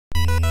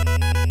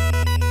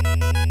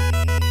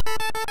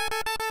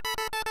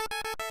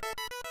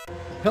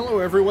Hello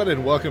everyone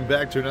and welcome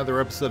back to another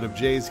episode of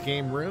Jay's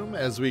Game Room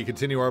as we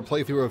continue our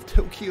playthrough of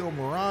Tokyo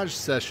Mirage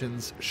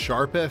Sessions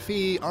Sharp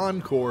FE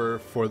Encore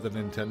for the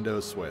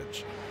Nintendo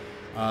Switch.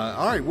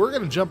 Alright, we're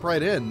going to jump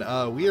right in.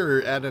 We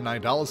are at an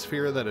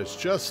idolosphere that has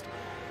just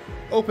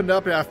opened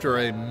up after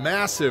a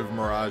massive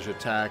Mirage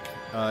attack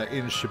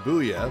in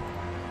Shibuya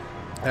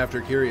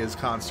after Kiria's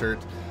concert.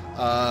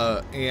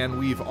 And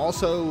we've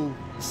also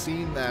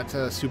seen that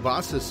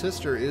Tsubasa's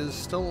sister is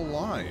still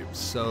alive,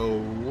 so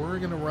we're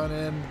going to run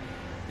in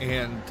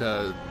and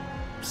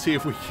see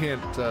if we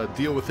can't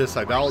deal with this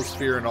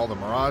idolosphere and all the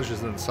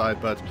mirages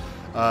inside, but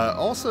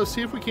also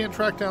see if we can't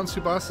track down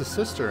Tsubasa's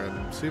sister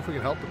and see if we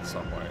can help in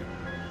some way.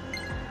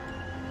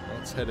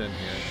 Let's head in here.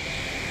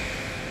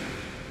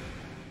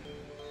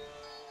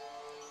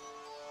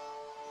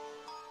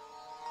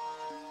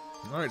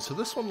 Alright, so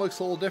this one looks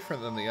a little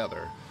different than the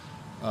other.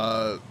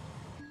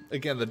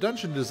 Again, the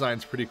dungeon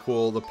design's pretty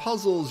cool. The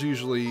puzzles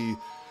usually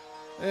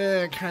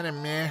kind of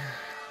meh.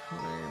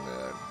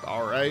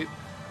 Alright.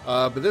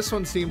 But this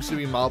one seems to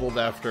be modeled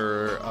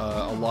after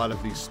a lot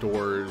of these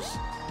stores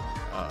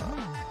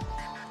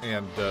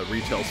and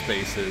retail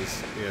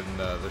spaces in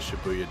the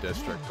Shibuya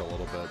district a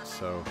little bit.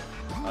 So,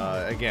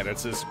 again,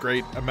 it's this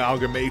great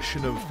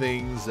amalgamation of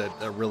things that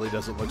really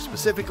doesn't look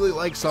specifically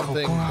like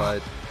something,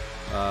 but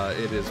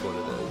it is what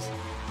it is.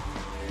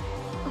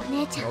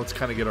 Now let's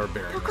kind of get our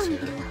bearings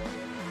here.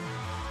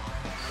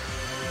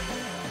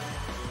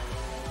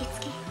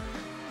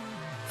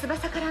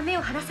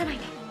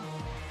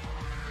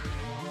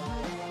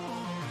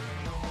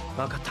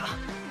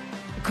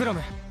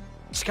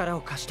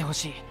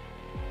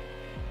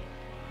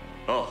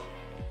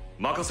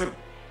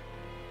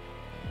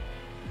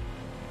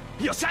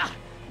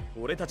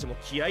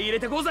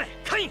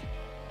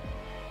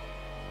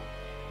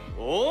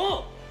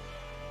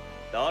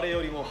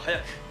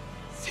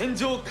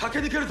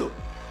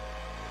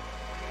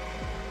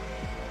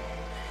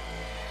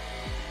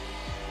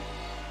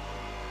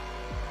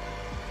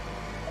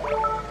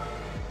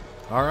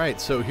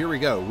 Alright, so here we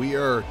go. We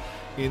are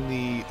in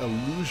the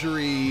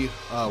illusory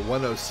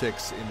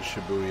 106 in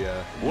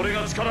Shibuya.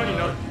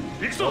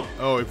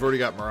 Oh, we've already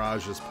got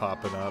mirages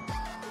popping up.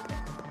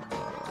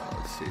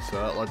 Let's see, so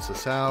that lets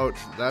us out.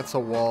 That's a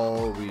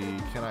wall we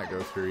cannot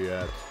go through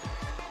yet.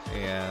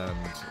 And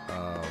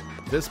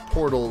this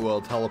portal will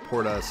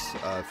teleport us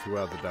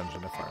throughout the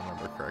dungeon, if I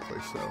remember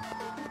correctly. So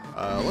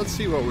let's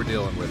see what we're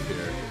dealing with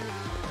here.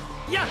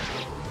 Yeah.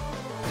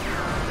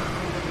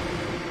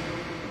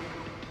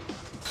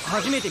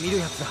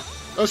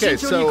 Okay,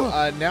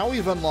 so now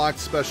we've unlocked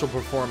special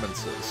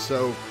performances.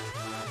 So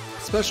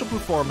special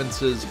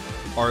performances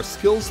are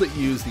skills that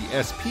use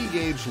the SP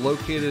gauge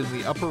located in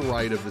the upper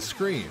right of the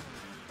screen.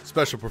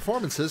 Special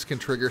performances can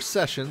trigger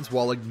sessions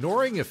while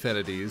ignoring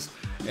affinities,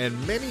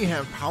 and many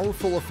have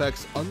powerful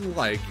effects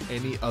unlike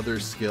any other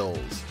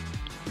skills.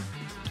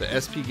 The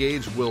SP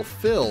gauge will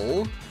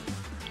fill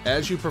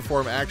as you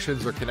perform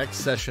actions or connect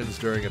sessions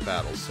during a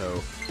battle.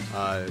 So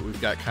we've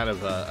got kind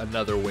of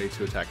another way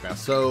to attack now.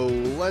 So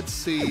let's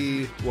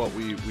see what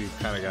we've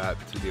kind of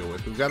got to deal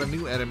with. We've got a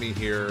new enemy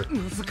here,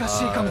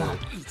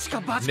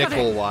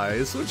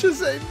 Nickel-Wise, which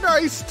is a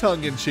nice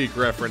tongue-in-cheek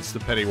reference to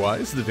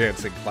Pennywise, the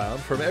dancing clown,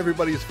 from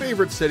everybody's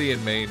favorite city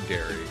in Maine,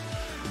 Gary.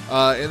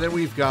 And then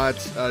we've got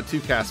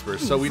two Caspers.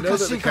 So we know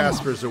that the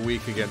Caspers are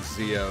weak against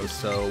Zio.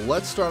 So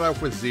let's start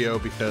off with Zio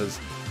because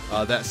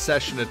that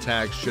session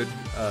attack should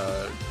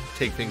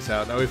take things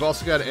out. Now we've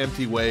also got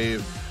Empty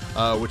Wave,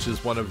 which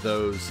is one of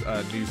those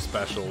new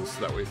specials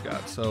that we've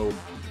got. So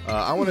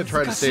I want to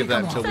try to save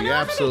that until we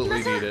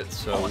absolutely need it.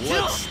 So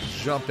let's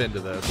jump into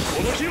this.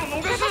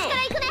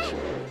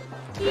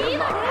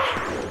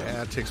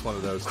 Yeah, it takes one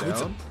of those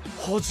down.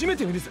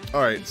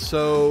 Alright,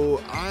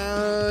 so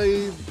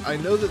I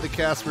know that the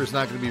Casper is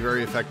not going to be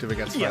very effective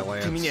against my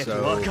lance,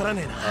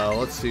 so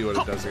let's see what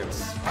it does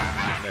against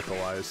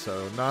Nickel-Wise.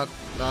 So not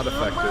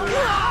effective.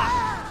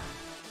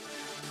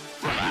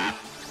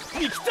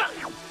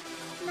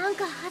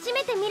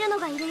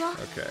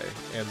 Okay,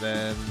 and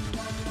then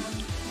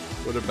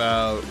what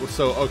about,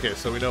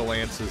 so we know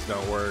lances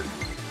don't work,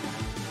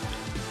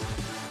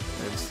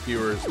 and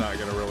skewers not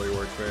going to really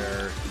work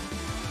there.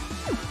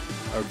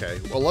 Okay,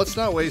 well, let's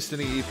not waste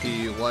any EP.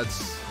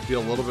 Let's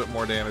deal a little bit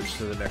more damage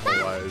to the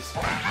Nickel-Wise.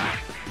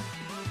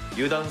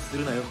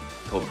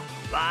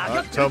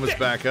 Tom is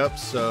back up,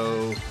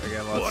 so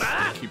again,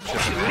 let's keep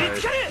chipping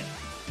away.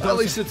 At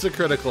least it's a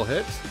critical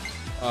hit.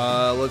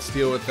 Let's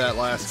deal with that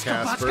last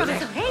Casper. We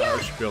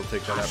should be able to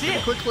take that out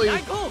pretty quickly.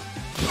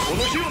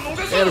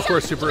 And of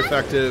course, super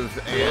effective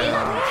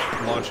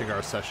and launching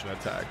our session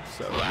attack.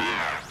 So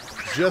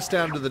just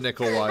down to the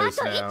Nickel-Wise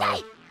now.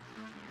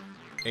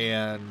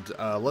 And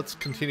let's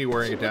continue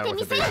wearing it down with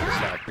the basic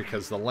attack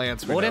because the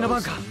lance we know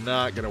is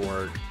not going to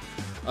work.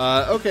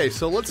 Okay,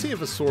 so let's see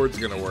if a sword's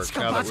going to work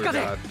now that we've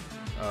got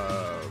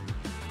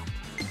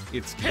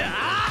its key.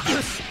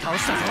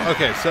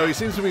 Okay, so he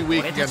seems to be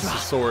weak against the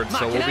sword,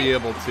 so we'll be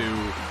able to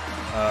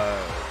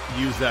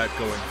use that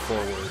going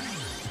forward.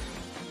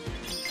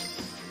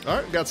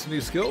 Alright, got some new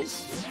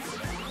skills.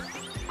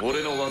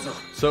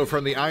 So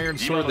from the iron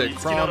sword that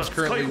Crom's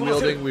currently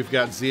wielding, we've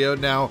got Zio.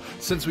 Now,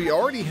 since we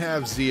already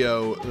have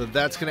Zio,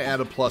 that's going to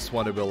add a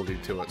 +1 ability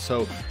to it.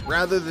 So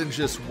rather than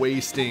just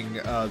wasting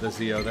the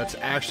Zio, that's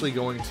actually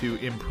going to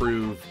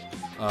improve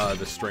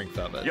the strength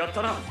of it.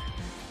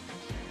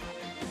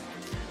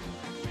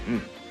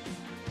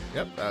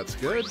 Yep, that's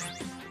good.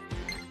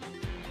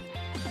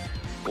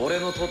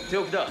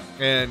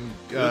 And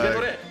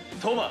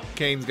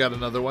Kane's got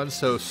another one,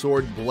 so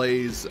Sword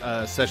Blaze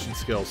session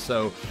skill.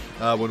 So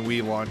when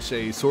we launch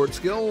a sword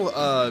skill,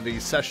 the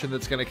session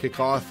that's going to kick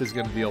off is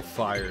going to deal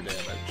fire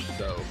damage.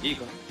 So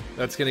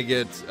that's going to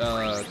get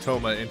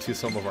Toma into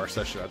some of our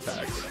session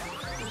attacks.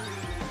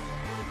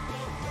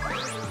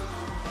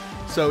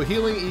 So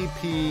healing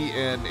EP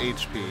and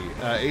HP.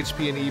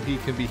 HP and EP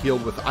can be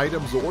healed with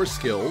items or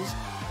skills,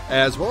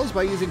 as well as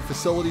by using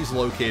facilities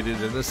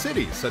located in a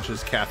city, such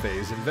as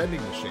cafes and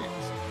vending machines.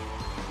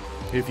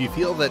 If you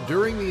feel that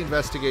during the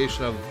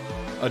investigation of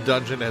a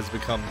dungeon has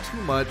become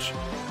too much,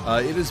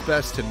 it is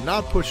best to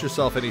not push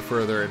yourself any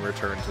further and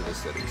return to the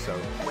city. So,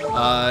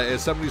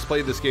 as somebody who's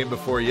played this game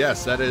before,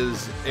 yes, that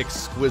is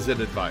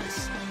exquisite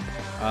advice.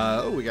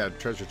 Oh, we got a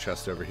treasure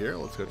chest over here.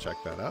 Let's go check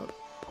that out.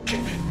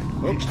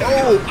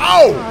 Oh!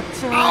 Ow!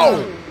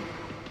 Ow!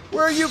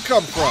 Where you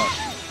come from?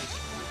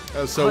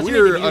 So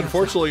we're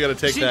unfortunately going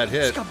to take that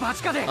hit.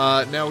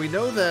 Now we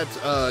know that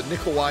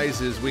Nickel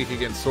Wise is weak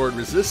against sword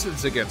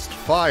resistance against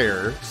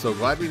fire, so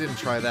glad we didn't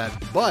try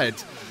that.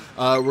 But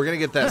we're going to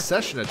get that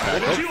session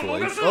attack,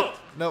 hopefully. Oh,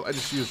 no, I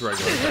just used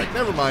regular attack.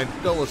 Never mind,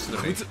 don't listen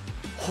to me.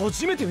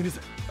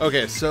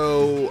 Okay,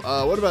 so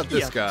what about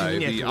this guy?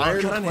 The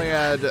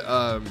Ironclad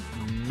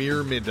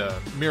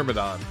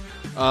Myrmidon.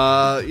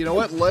 You know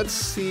what? Let's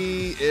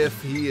see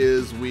if he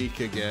is weak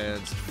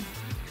against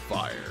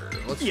fire.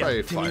 Let's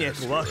try fire.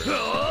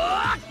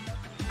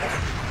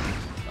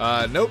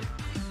 Nope.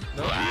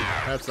 Nope.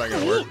 That's not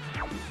gonna work.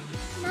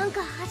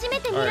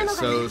 Alright,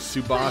 so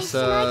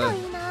Tsubasa,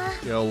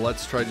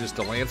 let's try just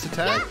a lance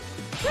attack.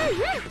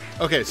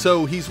 Okay,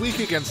 so he's weak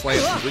against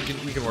lances. We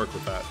can work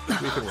with that.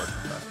 We can work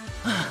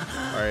with that.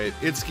 Alright,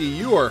 Itsuki,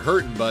 you are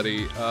hurting,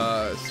 buddy.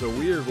 So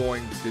we are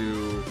going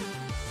to...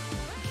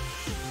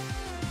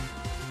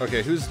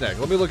 Okay, who's next?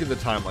 Let me look at the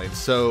timeline.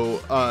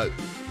 So,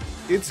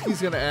 Itsuki's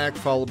going to act,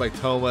 followed by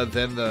Toma,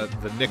 then the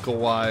Nickel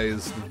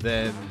Wise,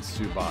 then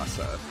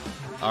Tsubasa.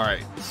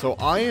 Alright, so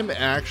I am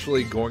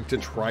actually going to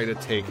try to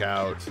take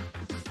out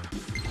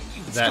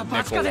that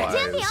Nickel Wise,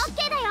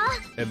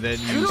 and then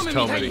use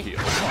Toma to heal.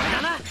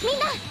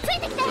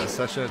 Is a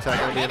session attack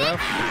going to be enough?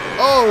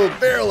 Oh,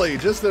 barely!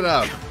 Just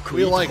enough.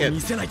 We like it.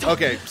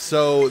 Okay,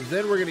 so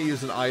then we're going to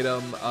use an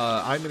item.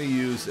 I'm going to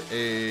use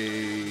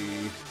a...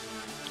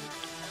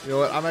 You know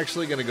what? I'm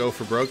actually going to go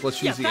for broke.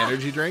 Let's use the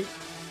energy drink.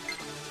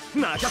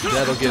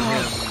 That'll get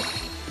him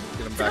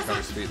back on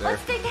his feet there.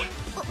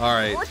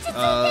 Alright.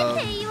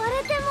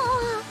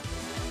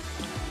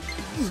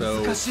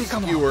 So,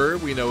 Skewer,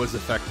 we know is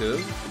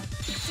effective.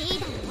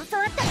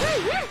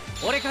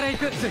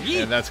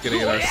 And that's going to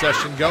get our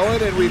session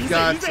going. And we've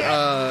got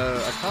a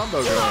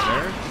combo going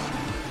there.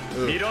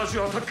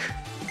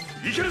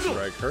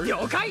 Strike hurt.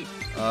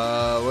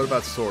 What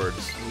about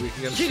swords? Weak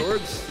against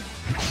swords?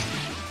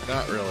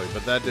 Not really,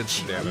 but that did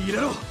some damage.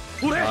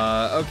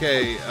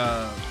 Okay,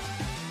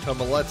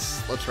 Toma,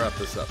 let's wrap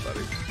this up,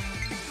 buddy.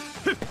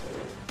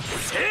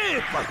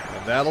 And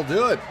that'll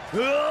do it.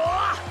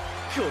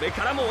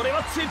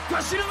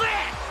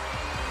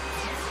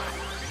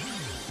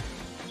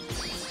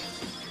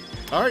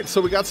 Alright,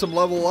 so we got some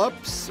level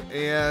ups,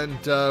 and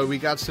we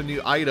got some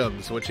new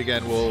items, which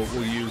again we'll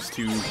use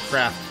to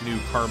craft new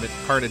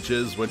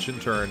carnages, which in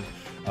turn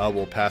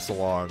will pass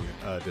along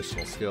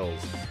additional skills.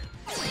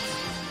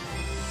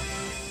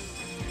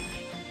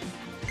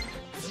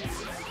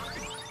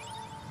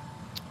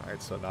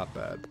 Alright, so not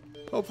bad.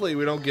 Hopefully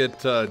we don't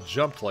get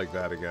jumped like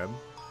that again.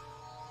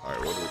 Alright,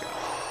 what do we got?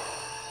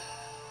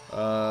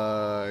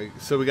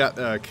 So we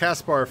got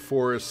Caspar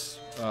Force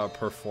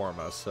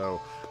Performa.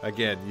 So,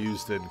 again,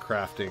 used in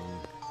crafting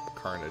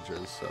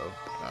carnages, so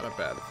not a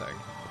bad thing.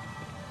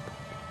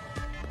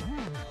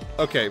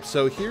 Okay,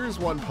 so here's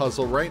one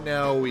puzzle. Right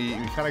now we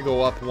kind of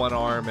go up one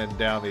arm and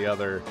down the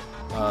other,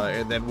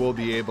 and then we'll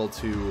be able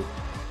to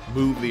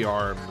move the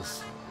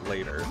arms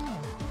later.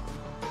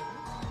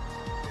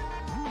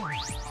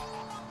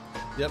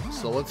 Yep,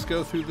 so let's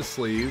go through the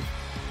sleeve.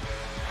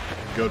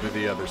 Go to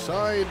the other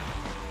side.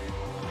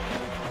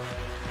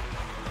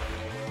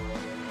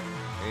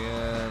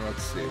 And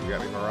let's see, we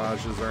got any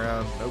Mirages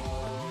around? Nope.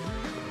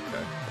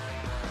 Okay.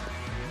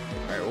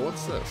 Alright, well,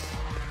 what's this?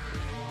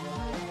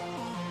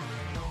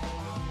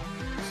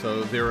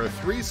 So there are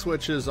 3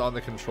 switches on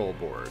the control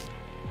board,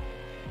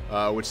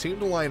 which seem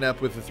to line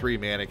up with the 3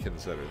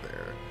 mannequins that are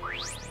there.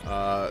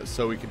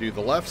 So we can do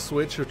the left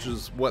switch, which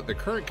is what the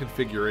current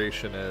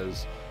configuration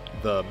is,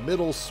 the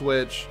middle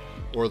switch,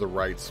 or the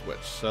right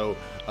switch. So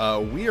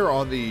we are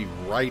on the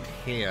right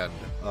hand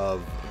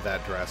of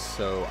that dress,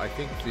 so I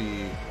think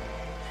the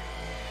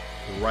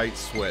right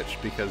switch,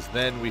 because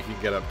then we can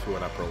get up to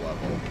an upper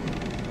level.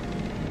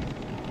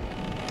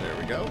 There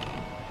we go.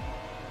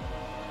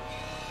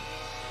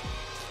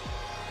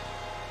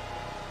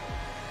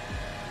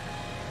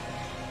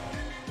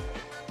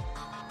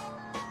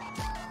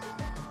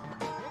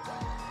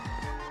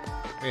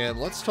 And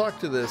let's talk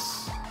to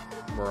this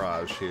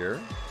Mirage here.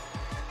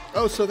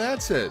 Oh, so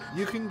that's it.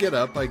 You can get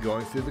up by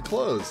going through the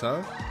clothes,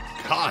 huh?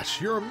 Gosh,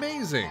 you're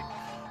amazing.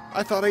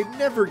 I thought I'd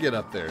never get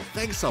up there.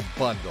 Thanks a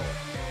bundle.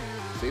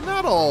 See,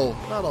 not all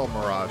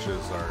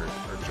Mirages are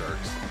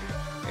jerks.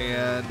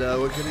 And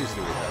what goodies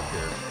do we have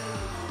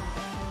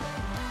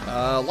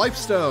here? Life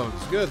stones.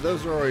 Good,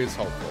 those are always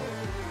helpful.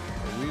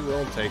 We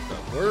will take them.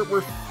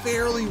 We're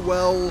fairly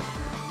well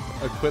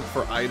equipped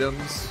for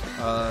items.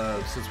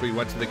 Since we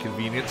went to the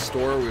convenience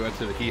store, we went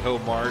to the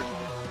Hiho Mart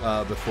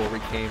before we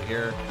came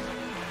here.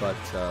 But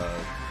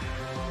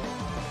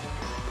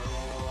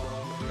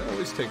we can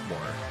always take more.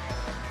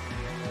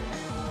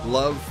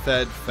 Love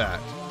fed fat.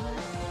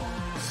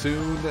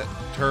 Soon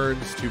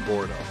turns to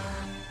boredom.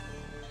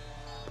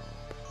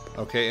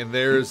 Okay, and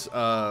there's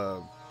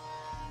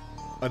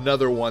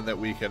another one that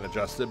we can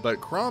adjust it,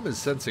 but Crom is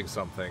sensing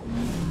something.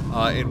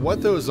 And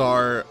what those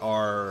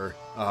are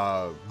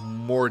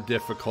more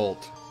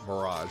difficult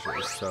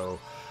Mirages. So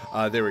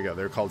there we go.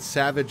 They're called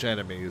Savage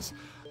Enemies.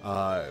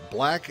 The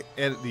black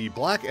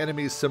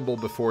enemy symbol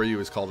before you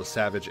is called a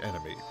Savage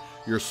Enemy.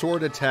 Your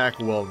sword attack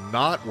will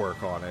not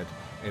work on it,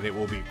 and it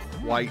will be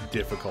quite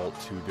difficult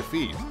to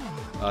defeat.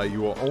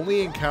 You will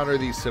only encounter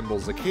these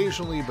symbols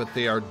occasionally, but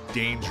they are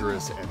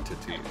dangerous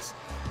entities.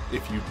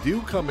 If you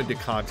do come into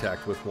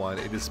contact with one,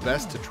 it is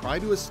best to try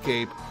to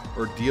escape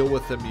or deal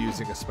with them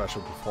using a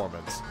special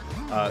performance.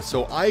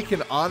 So I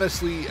can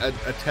honestly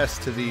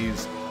attest to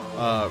these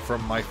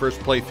from my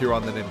first playthrough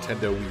on the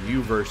Nintendo Wii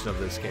U version of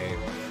this game.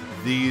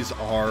 These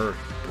are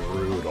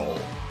brutal.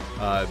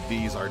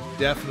 These are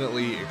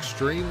definitely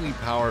extremely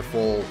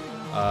powerful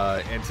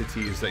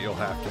entities that you'll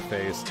have to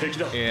face.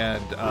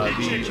 And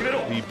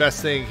the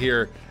best thing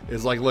here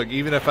is, like, look,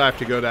 even if I have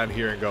to go down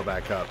here and go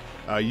back up,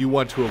 you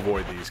want to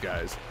avoid these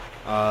guys.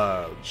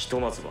 Not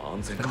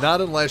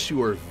unless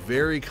you are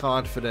very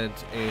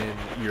confident in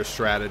your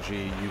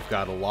strategy. You've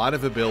got a lot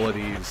of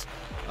abilities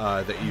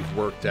that you've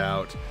worked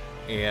out,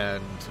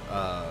 and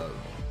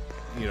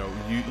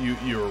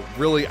you're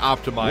really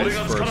optimized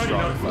for a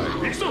strong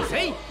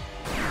fight.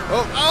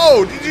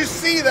 Oh, did you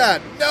see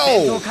that?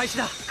 No!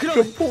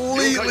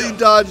 Completely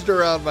dodged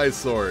around my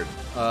sword.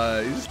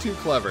 He's too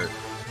clever.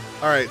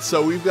 Alright,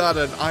 so we've got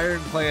an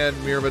Iron Clan,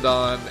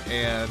 Myrmidon,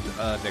 and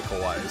Nickel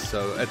Wise.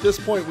 So at this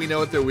point, we know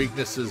what their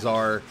weaknesses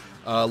are.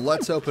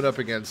 Let's open up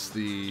against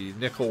the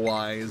Nickel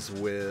Wise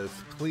with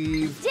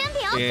Cleave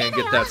and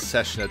get that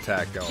session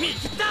attack going.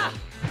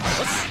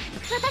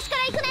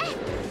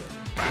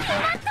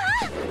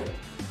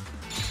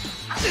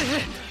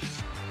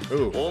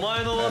 Ooh.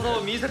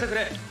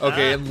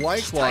 Okay, and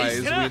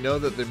likewise, we know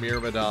that the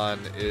Myrmidon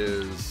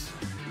is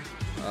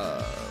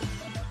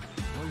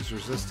always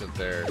resistant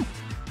there.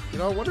 You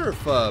know, I wonder if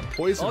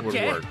poison would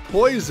work.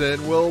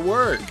 Poison will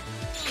work.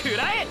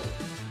 And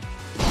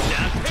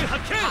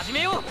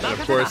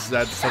of course,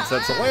 since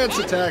that's a lance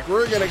attack,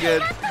 we're gonna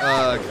get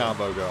a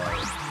combo going.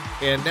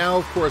 And now,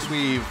 of course,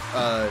 we've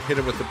hit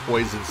him with the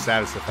poison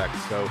status effect.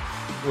 So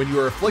when you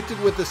are afflicted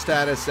with the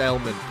status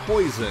element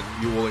poison,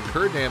 you will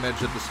incur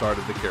damage at the start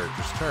of the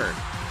character's turn.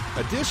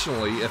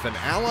 Additionally, if an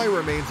ally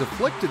remains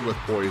afflicted with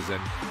poison,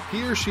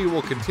 he or she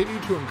will continue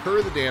to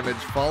incur the damage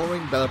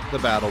following the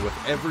battle with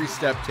every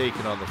step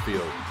taken on the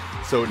field.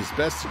 So it is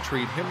best to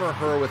treat him or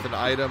her with an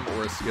item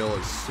or a skill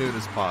as soon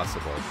as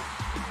possible.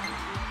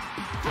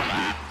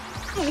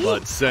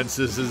 But since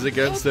this is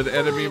against an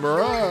enemy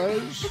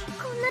Mirage...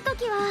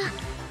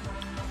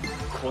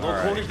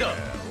 Alright,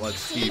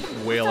 let's keep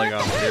wailing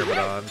on the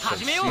Myrmidon since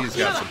he's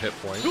got some hit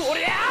points.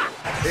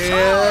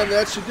 And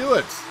that should do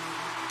it.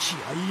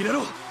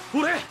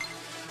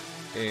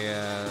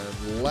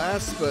 And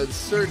last but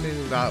certainly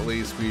not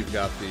least, we've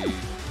got the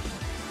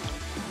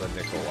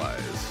Nickel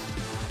Wise.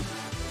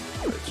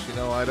 Which, you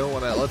know, I don't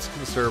want to... Let's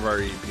conserve our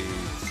EP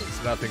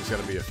since nothing's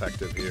going to be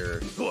effective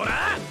here.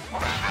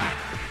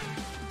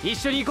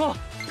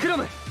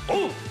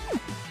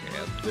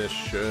 And this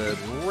should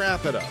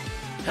wrap it up.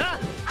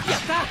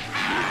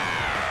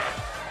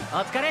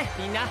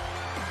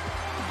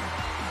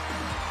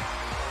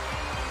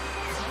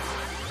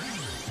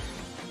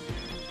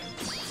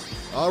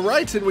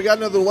 Alright, and we got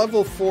another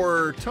level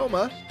for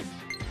Toma.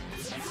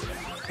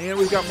 And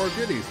we've got more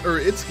goodies. Or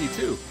Itsuki,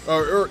 too.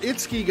 Or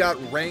Itsuki got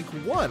rank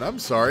 1, I'm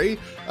sorry.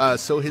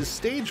 So his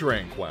stage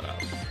rank went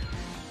up.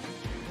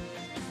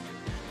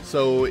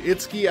 So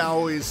Itsuki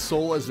Aoi's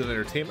soul as an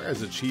entertainer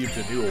has achieved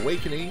a new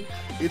awakening.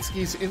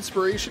 Itsuki's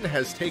inspiration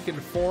has taken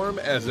form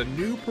as a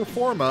new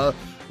Performa,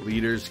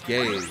 Leader's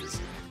Gaze.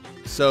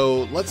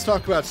 So let's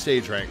talk about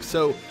stage rank.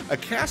 So a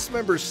cast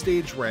member's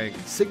stage rank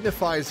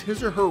signifies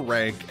his or her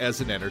rank as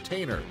an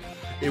entertainer.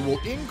 It will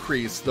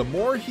increase the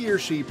more he or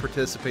she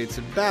participates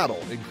in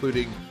battle,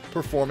 including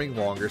performing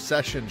longer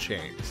session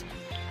chains.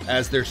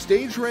 As their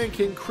stage rank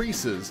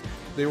increases,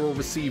 they will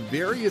receive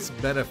various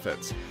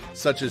benefits,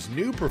 such as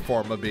new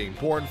Performa being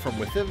born from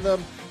within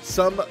them.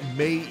 Some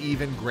may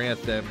even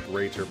grant them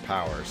greater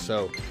power.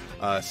 So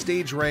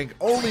stage rank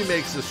only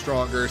makes us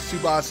stronger.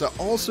 Tsubasa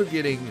also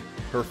getting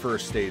her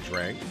first stage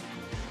rank.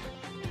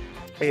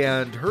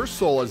 And her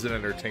soul as an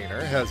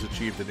entertainer has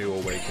achieved a new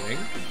awakening.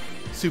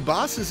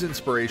 Tsubasa's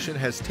inspiration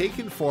has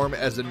taken form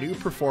as a new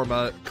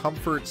Performa,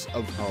 Comforts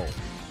of Home.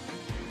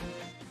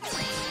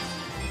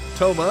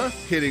 Toma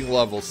hitting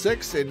level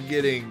 6 and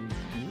getting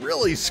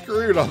really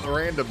screwed on the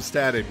random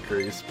stat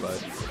increase,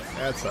 but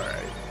that's alright.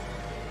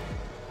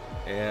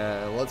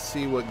 And let's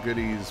see what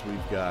goodies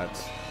we've got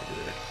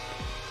here.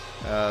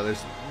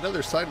 There's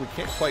another side we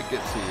can't quite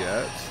get to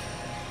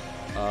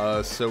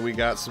yet. So we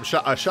got some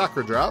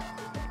chakra drop.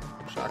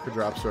 Chakra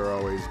drops are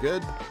always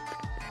good.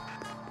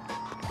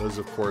 Those,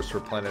 of course,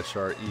 replenish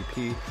our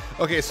EP.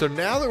 Okay, so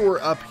now that we're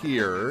up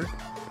here,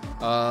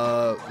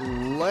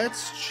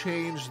 let's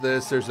change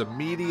this. There's a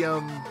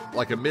medium,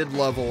 like a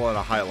mid-level and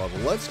a high level.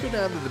 Let's go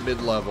down to the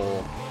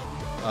mid-level,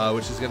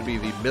 which is going to be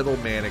the middle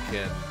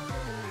mannequin.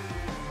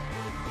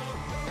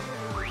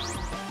 Let's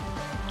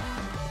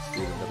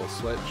do the middle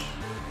switch.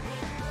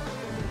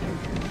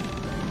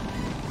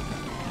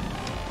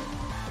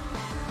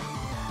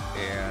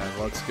 And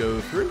let's go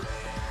through.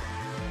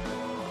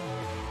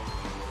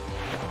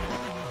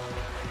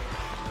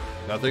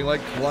 Nothing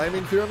like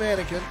climbing through a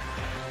mannequin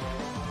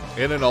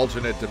in an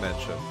alternate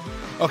dimension.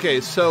 Okay,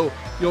 so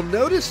you'll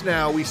notice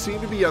now we seem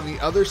to be on the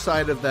other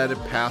side of that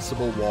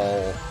impassable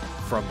wall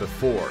from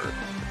before.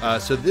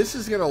 So this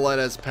is going to let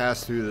us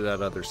pass through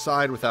that other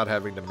side without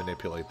having to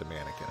manipulate the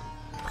mannequin.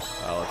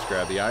 Let's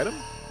grab the item,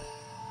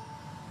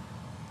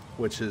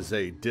 which is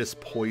a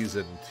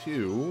Dispoison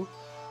 2.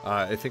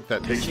 I think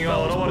that takes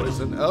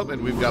poison. Oh,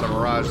 and we've got a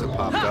Mirage that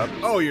popped up.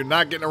 Oh, you're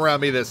not getting around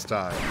me this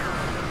time.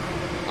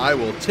 I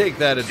will take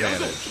that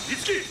advantage.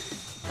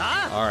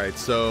 Alright,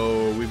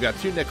 so we've got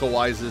 2 Nickel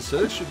Wises, so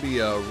this should be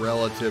a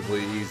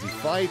relatively easy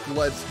fight.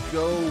 Let's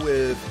go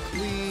with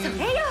Cleave.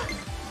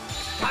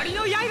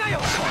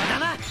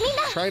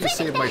 Trying to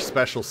save my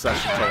special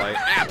session until I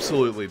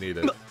absolutely need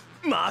it.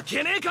 Alright,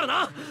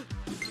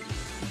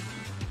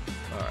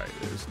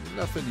 there's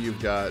nothing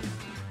you've got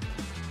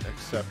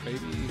except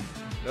maybe...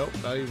 Nope,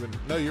 not even...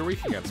 No, you're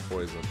weak against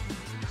poison.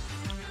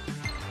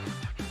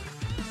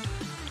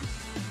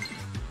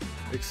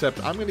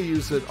 Except I'm going to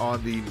use it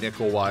on the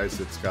Nickel Wise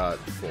that's got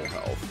full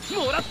health.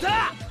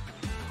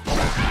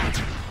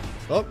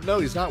 Oh, no,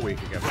 he's not weak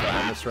against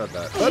that. I misread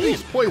that. But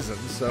he's poisoned,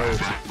 so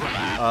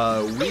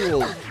we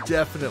will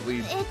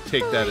definitely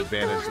take that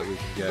advantage that we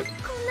can get.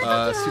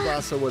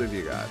 Tsubasa, what have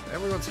you got?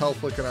 Everyone's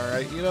health looking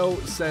alright. You know,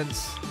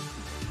 since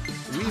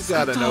we've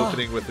got an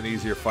opening with an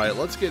easier fight,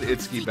 let's get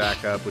Itsuki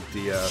back up with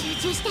Dia.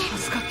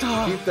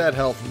 Keep that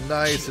health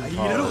nice and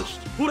polished.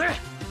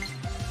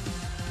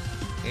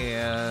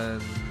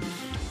 And...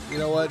 you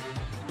know what?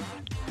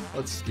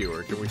 Let's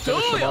skewer. Can we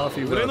finish him off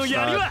even though it's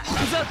not?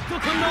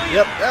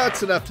 Yep,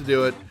 that's enough to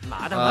do it.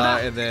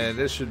 And then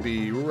this should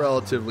be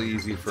relatively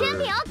easy for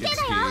Itsuki.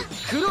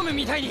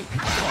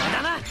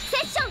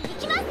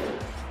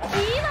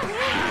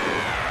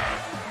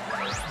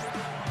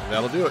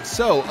 That'll do it.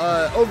 So,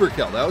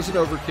 overkill. That was an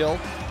overkill.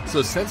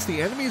 So since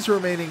the enemy's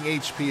remaining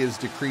HP is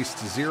decreased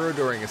to 0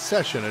 during a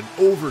session, an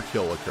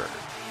overkill occurred.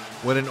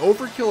 When an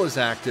overkill is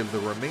active, the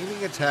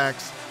remaining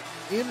attacks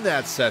in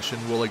that session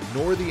will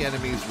ignore the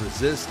enemy's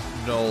resist,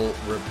 null,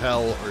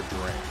 repel, or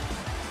drain.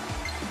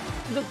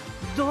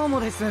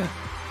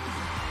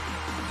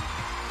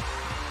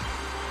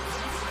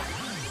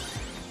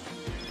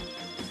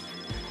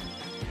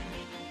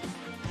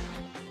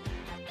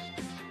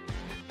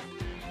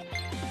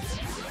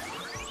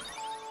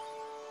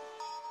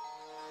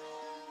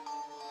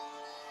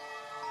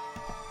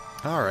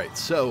 Alright,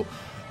 so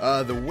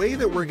the way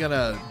that we're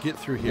gonna get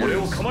through here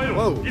is...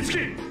 Whoa!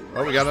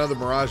 Oh, we got another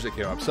Mirage that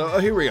came up. So,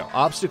 here we go.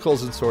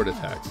 Obstacles and sword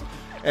attacks.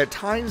 At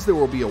times, there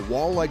will be a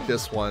wall like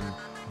this one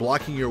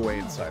blocking your way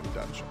inside a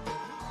dungeon.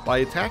 By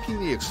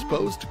attacking the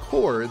exposed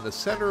core in the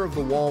center of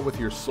the wall with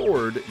your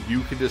sword,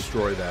 you can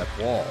destroy that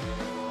wall.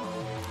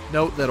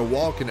 Note that a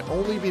wall can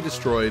only be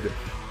destroyed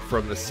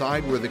from the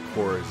side where the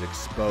core is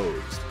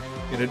exposed.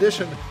 In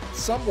addition,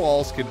 some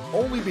walls can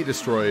only be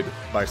destroyed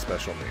by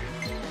special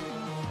means.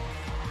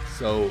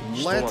 So,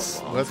 let's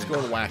go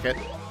and whack it.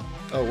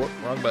 Oh, whoop,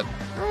 wrong button.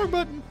 Wrong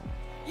button.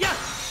 Yeah.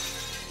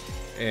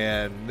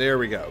 And there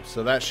we go.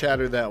 So that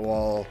shattered that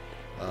wall.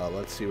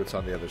 Let's see what's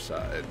on the other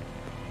side.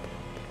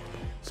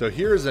 So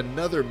here's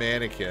another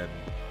mannequin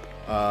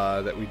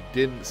that we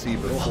didn't see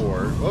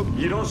before. Oh.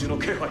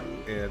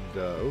 And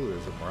oh,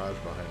 there's a Mirage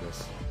behind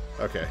us.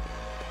 Okay.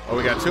 Oh,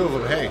 we got 2 of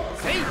them. Hey.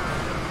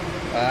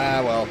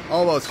 Well,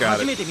 almost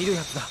got it.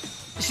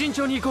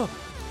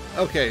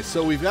 Okay,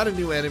 so we've got a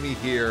new enemy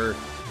here.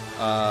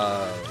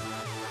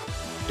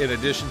 In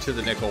addition to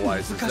the Nickel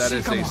Wises, that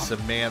is a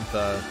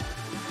Samantha.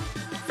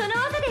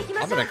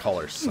 I'm going to call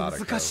her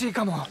Sadako.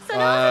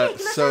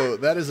 So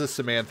that is a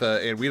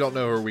Samantha, and we don't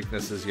know her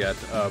weaknesses yet,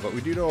 but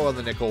we do know on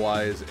the Nickel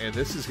Wise, and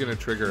this is going to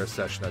trigger a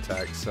session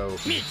attack, so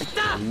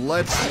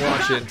let's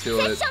launch into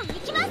it.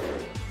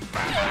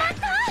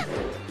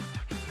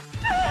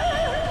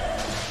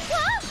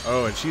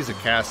 Oh, and she's a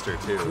caster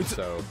too,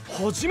 so...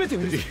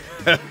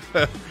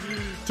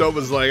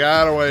 Toma's like,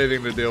 I don't want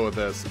anything to deal with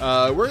this.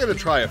 We're going to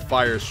try a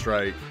Fire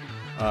Strike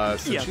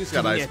Since she's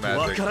got ice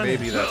magic,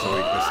 maybe that's a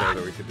weakness there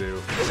that we could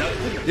do.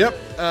 Yep,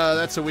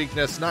 that's a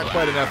weakness. Not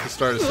quite enough to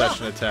start a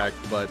session attack,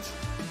 but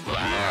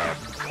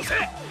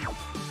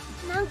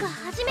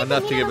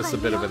enough to give us a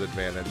bit of an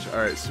advantage.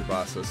 Alright,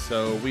 Tsubasa.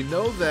 So we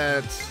know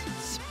that...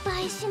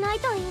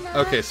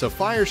 Okay, so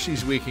fire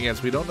she's weak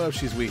against. We don't know if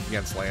she's weak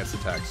against lance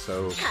attacks,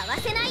 so...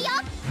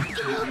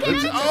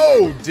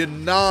 Oh!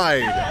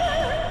 Denied!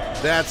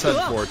 That's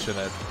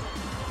unfortunate.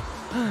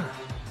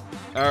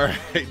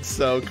 Alright,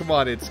 so come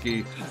on,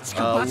 Itsuki.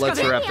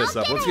 Let's wrap this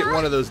up. Let's get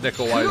one of those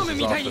nickel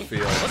wises off the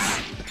field.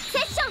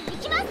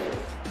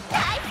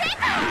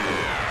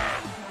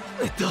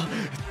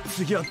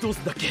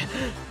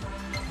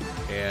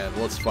 And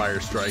let's fire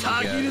strike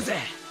again.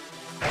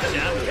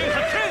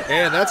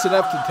 And that's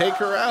enough to take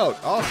her out.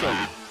 Awesome.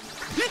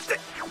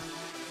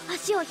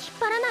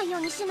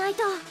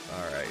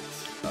 Alright.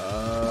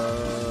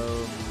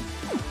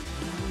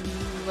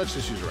 Let's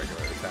just use a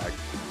regular attack.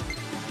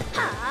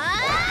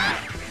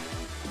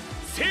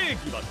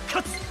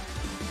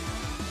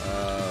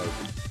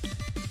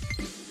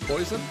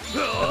 Poison?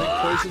 I think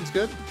poison's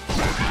good.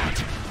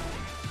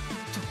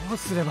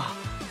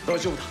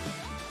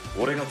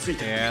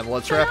 And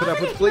let's wrap it up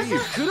with cleave.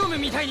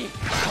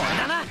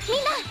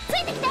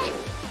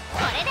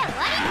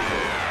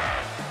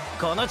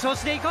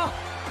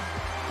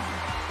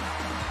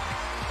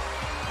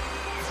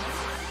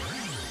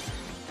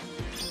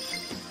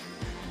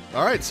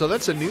 Alright, so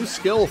that's a new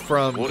skill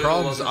from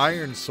Chrome's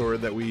Iron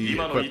Sword that we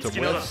equipped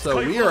him with. So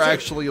we are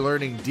actually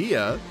learning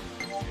Dia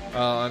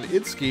on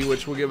Itsuki,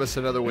 which will give us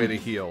another way to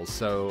heal.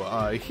 So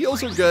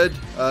heals are good,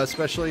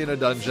 especially in a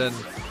dungeon.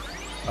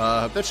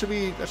 That should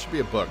be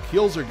a book.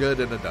 Heals are good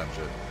in a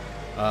dungeon.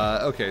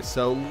 Okay,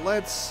 so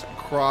let's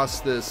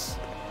cross this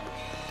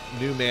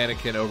new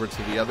mannequin over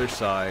to the other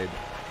side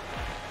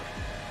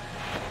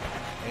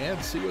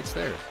and see what's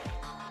there.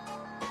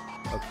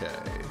 Okay.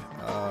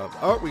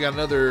 Oh, we got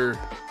another.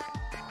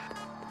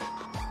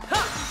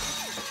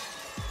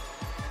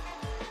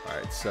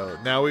 Alright, so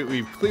now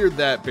we've cleared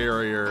that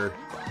barrier.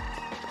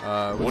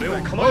 Oh, no,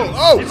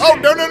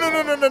 no, no,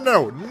 no, no, no,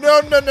 no, no,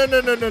 no, no, no,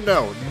 no, no, no,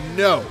 no,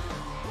 no.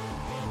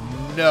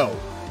 No.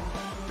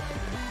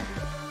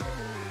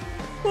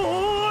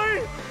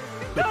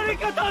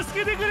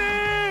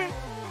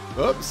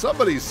 Oh,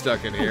 somebody's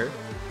stuck in here.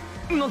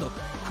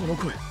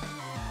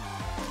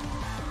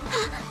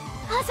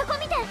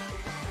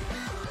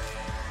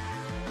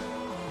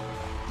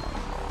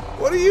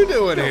 What are you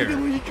doing here?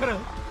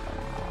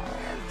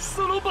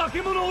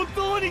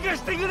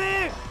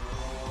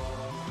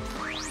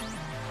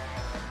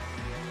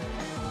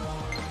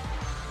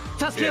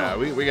 Yeah,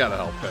 we gotta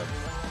help him.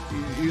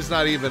 He's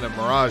not even a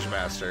Mirage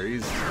Master.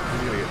 He's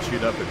gonna get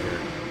chewed up in here.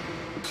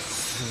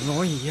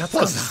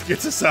 Plus,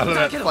 gets us out of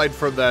that fight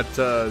from that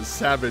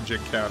Savage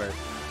encounter.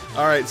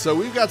 Alright, so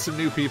we've got some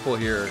new people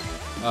here.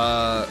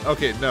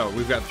 Okay, no,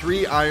 we've got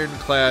 3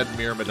 ironclad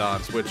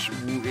Myrmidons, which,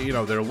 you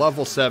know, they're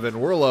level 7.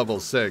 We're level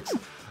 6.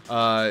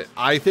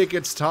 I think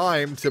it's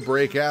time to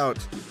break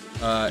out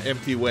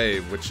Empty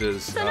Wave, which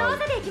is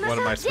one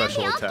of my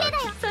special attacks.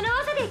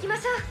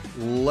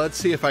 Let's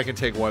see if I can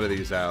take one of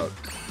these out.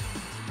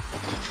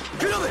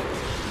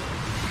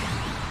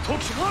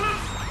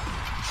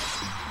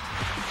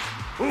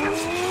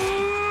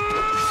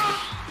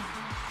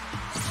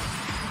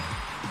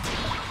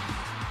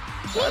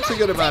 That's a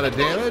good amount of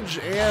damage,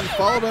 and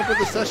followed up with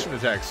a session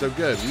attack. So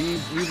good.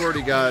 We've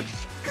already got.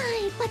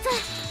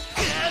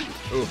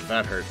 Ooh,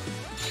 that hurt.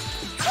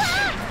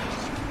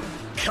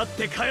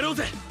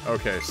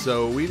 Okay,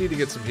 so we need to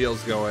get some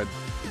heals going.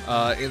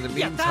 In the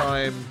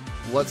meantime,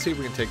 let's see if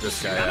we can take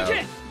this guy out.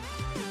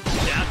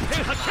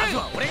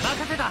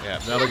 Yeah,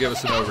 that'll give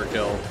us an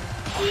overkill.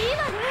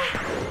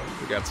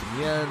 We got some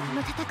yen.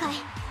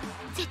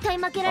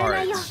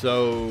 Alright,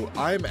 so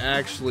I'm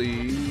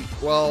actually,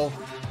 well,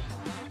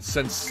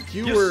 since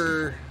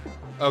Skewer...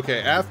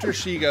 Okay, after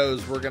she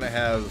goes, we're going to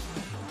have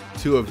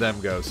 2 of them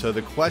go. So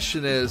the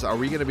question is, are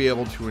we going to be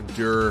able to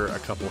endure a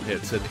couple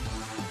hits? And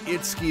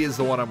Itsuki is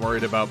the one I'm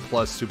worried about,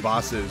 plus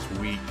Tsubasa is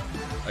weak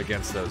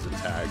against those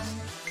attacks.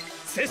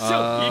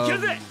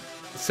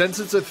 Since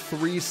it's a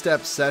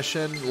 3-step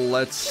session,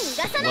 let's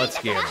gamble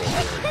here.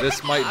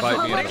 This might bite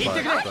me in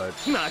the butt, but...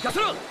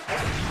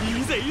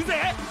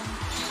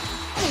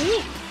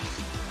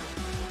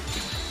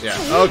 Yeah,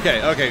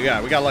 okay,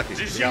 yeah, we got lucky.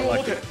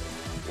 We're good.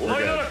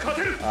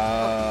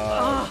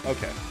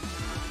 Okay.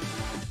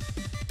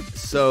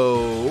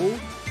 So...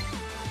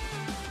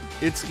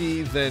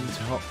 Itsuki, then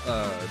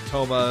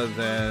Toma,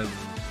 then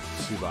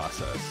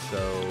Tsubasa.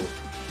 So...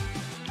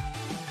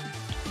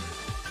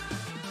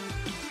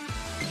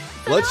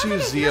 Let's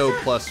use Zio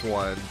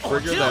 +1.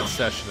 Trigger that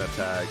session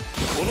attack.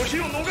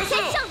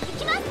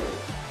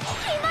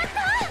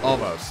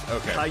 Almost.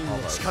 Okay.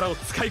 Almost.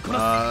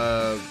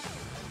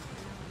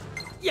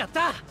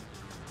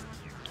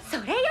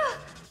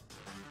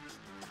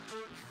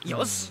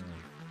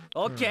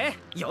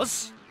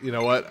 You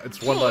know what? It's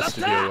one less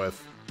to deal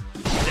with.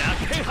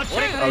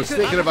 I was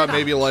thinking about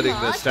maybe letting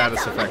the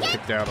status effect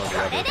kick down on the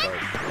other, but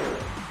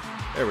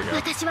there we go.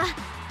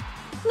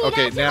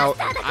 Okay, now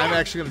I'm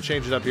actually going to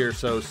change it up here.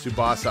 So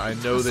Tsubasa, I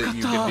know that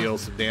you can deal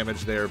some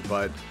damage there,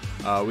 but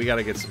we got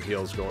to get some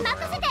heals going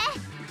around.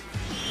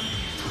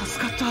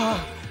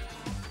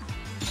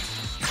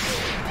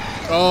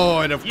 Oh,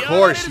 and of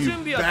course, you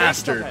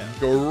bastard,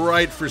 go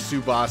right for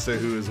Tsubasa,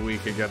 who is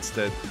weak against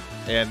it,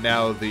 and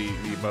now the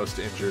most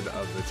injured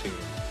of the team.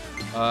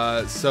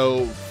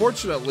 So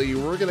fortunately,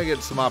 we're going to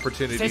get some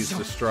opportunities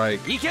to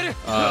strike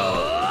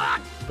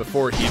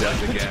before he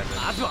does again,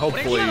 and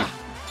hopefully we'll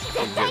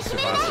get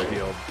Tsubasa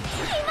healed.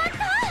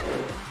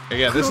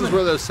 Again, this is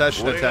where those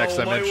session attacks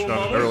I mentioned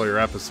on an earlier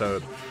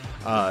episode.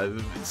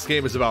 This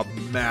game is about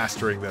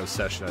mastering those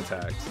session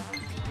attacks.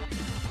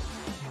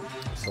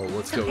 So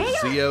let's go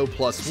Zio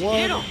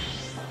 +1.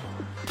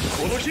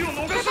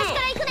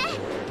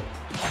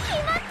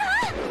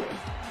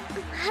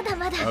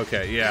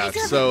 Okay, yeah,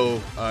 so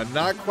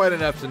not quite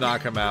enough to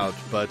knock him out,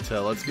 but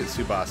let's get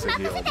Tsubasa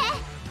healed. I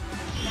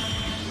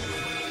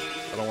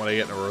don't want to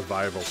get in a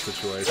revival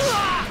situation.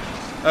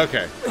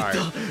 Okay,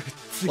 alright.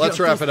 Let's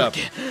wrap it up.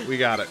 We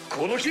got it.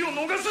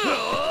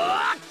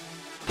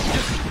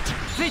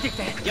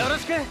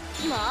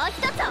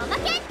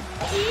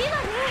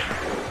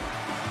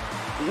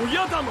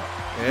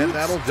 And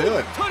that'll do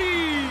it.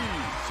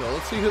 So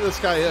let's see who this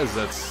guy is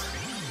that's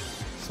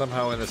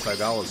somehow in this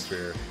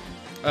idolosphere.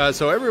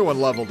 So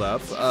everyone leveled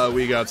up.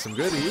 We got some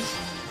goodies.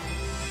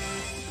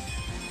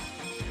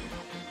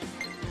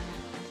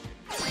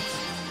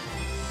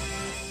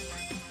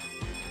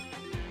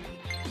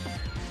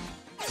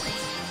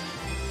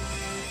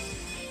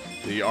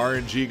 The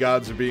RNG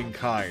gods are being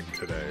kind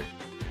today.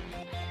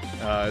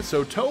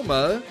 So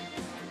Toma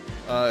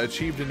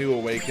achieved a new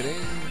awakening.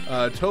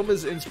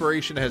 Toma's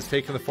inspiration has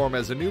taken the form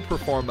as a new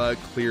Performa,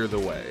 Clear the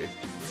Way.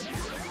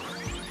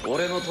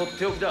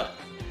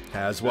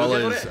 As well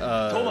as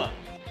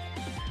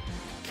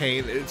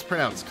Kane, it's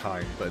pronounced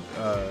kind, but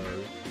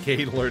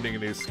Kane learning a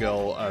new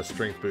skill,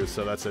 strength boost,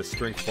 so that's a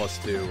strength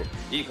 +2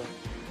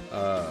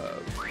 on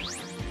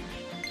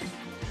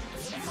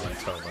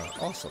Toma.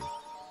 Awesome.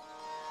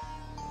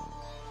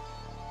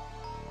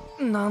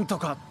 なんと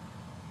か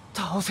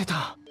倒せ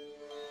た。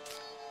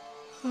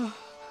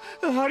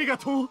ありが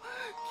とう、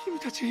君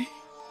たち。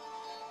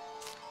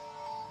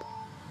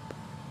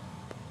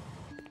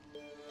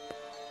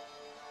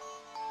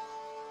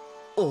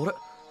あ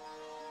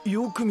れ、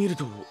よく見る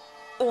と、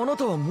あな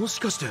たはもし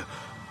かして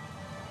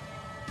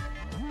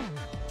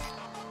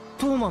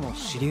トーマの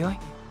知り合い？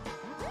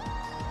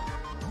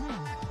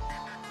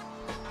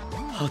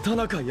畑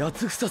中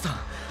康房さん。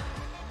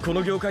こ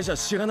の業界じゃ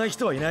知らない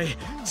人はいない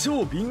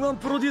超敏腕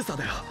プロデューサー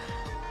だよ。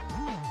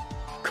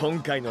今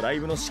回のライ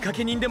ブの仕掛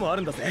け人でもあ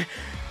るんだぜ。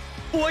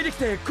お会いでき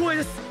て光栄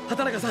です、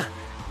畑中さ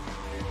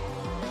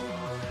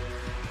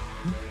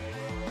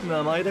ん。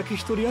名前だけ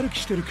一人歩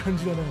きしてる感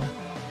じだな。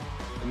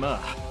ま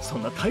あそ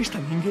んな大した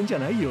人間じゃ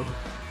ないよ。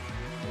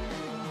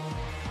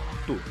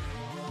と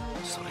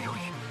それより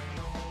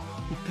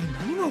一体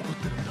何が起こっ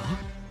てるんだ。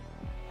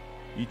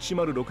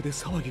106で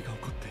騒ぎが起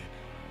こって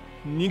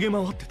逃げ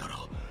回ってたら。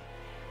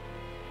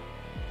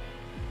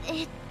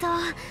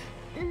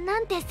な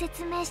んて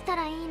説明した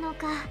らいいの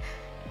か。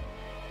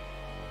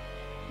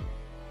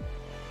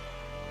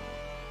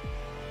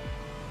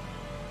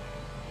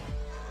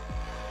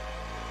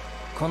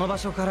この場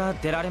所から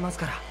出られます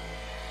から。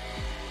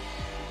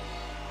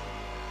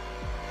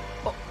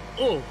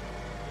お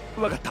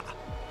う、わかった。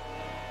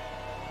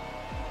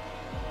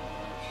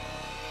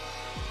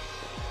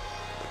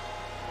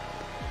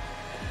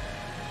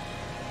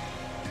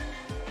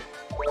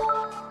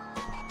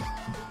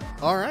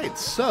All right,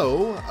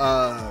 so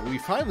we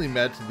finally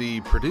met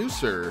the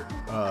producer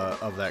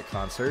of that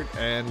concert,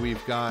 and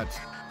we've got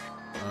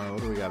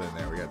what do we got in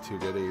there? We got 2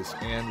 goodies,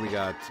 and we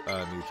got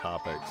new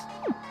topics.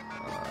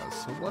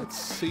 So let's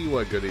see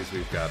what goodies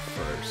we've got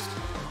first.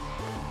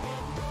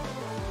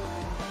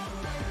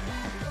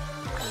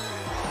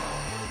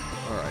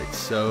 All right,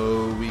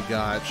 so we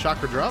got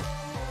Chakra Drop,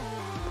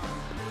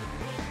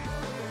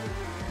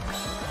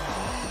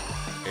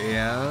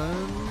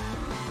 and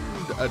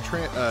a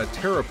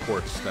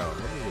Terraport Stone.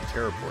 What is a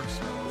Terraport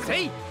Stone?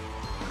 Hey!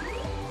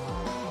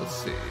 Let's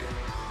see.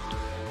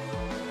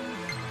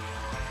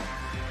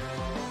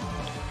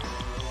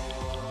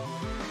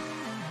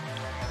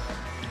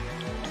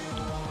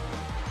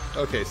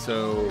 Okay,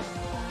 so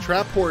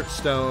Traport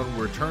Stone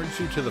returns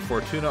you to the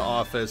Fortuna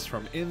office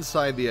from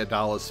inside the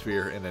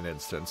Idolosphere in an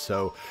instant.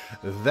 So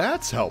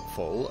that's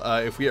helpful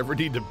if we ever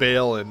need to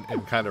bail and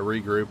kind of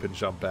regroup and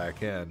jump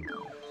back in.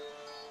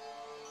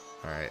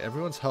 Alright,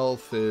 everyone's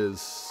health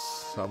is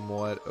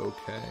somewhat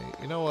okay.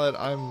 You know what,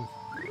 I'm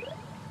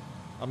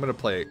gonna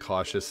play it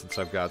cautious since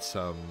I've got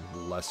some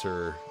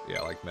lesser,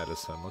 yeah, like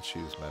medicine. Let's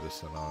use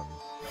medicine on.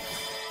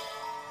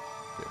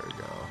 There we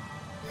go.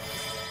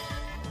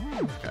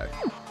 Okay.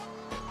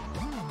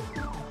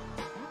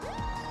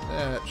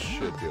 That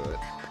should do it.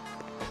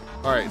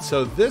 Alright,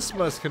 so this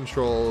must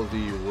control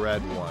the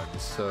red one.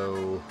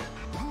 So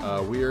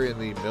we are in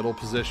the middle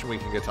position. We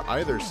can get to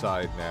either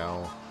side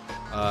now.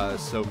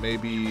 So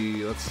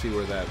maybe, let's see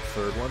where that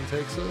third one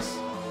takes us.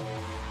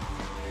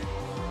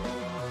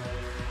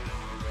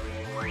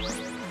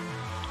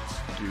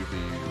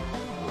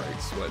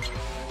 the Switch.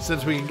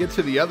 Since we can get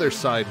to the other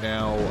side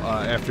now,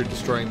 after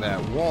destroying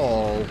that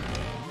wall,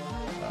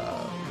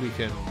 we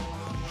can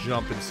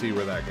jump and see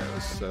where that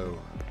goes. So,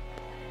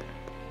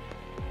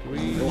 do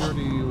we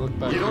already look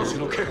back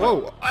here?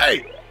 Whoa!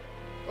 Hey!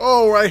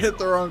 Oh, I hit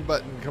the wrong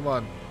button. Come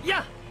on.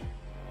 Yeah.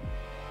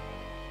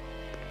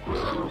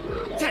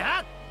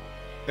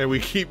 And we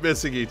keep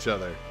missing each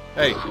other.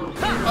 Hey.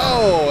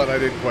 Oh, and I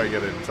didn't quite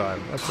get it in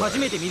time. That's all right.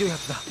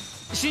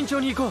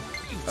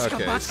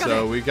 Okay,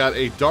 so we got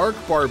a Dark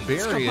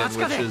Barbarian,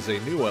 which is a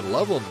new one.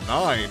 Level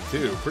 9,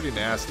 too. Pretty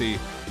nasty.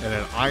 And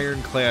an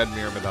Ironclad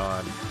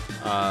Myrmidon,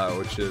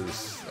 which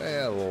is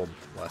a little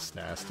less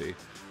nasty.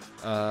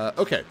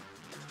 Okay.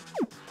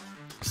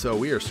 So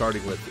we are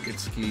starting with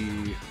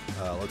Itsuki.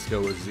 Let's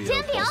go with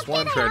Zio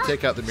 +1. Try to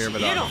take out the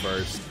Myrmidon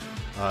first.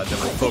 Then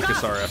we'll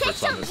focus our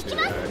efforts on this new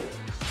guy.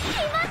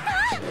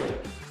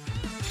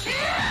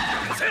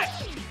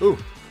 Ooh.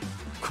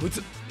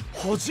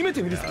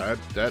 Yeah,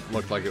 that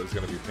looked like it was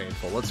going to be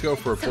painful. Let's go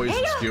for a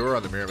Poison Skewer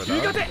on the Myrmidon.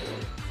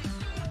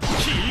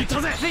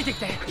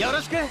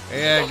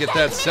 And get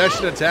that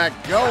session attack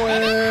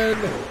going.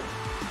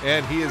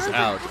 And he is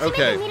out.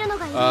 Okay.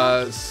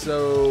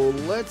 So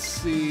let's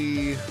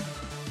see.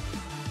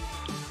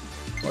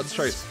 Let's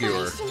try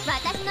Skewer.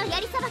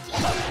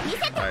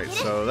 Alright,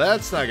 so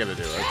that's not going to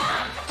do it.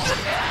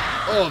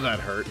 Oh, that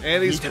hurt.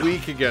 And he's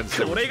weak against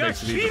it, which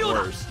makes it even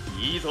worse.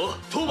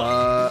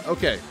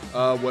 Okay,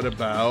 what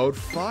about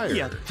Fire?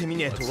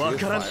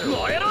 Let's see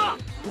Fire.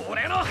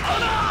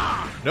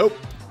 Nope.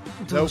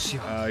 Nope.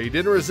 He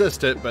didn't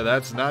resist it, but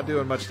that's not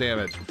doing much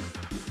damage.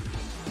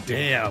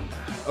 Damn.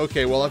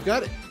 Okay, well, I've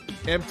got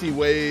Empty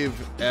Wave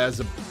as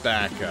a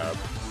backup.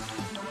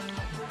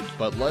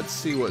 But let's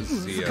see what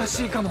Zio does.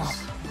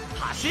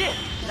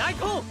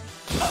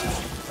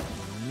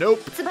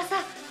 Nope.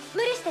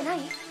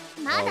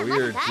 Oh, we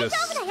are just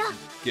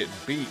getting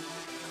beat.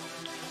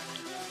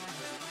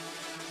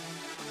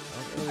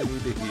 Don't really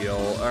need to heal.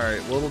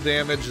 Alright, little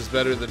damage is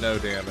better than no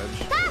damage.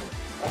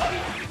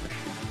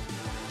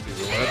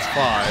 That's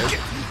 5.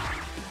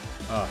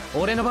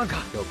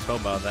 He'll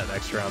Toma on that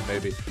next round,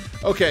 maybe.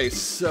 Okay,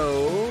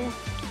 so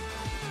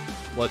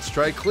let's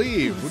try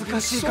Cleave. What do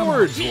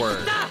swords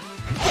work?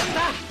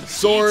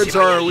 Swords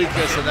are our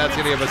weakness, and that's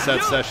going to give us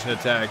that session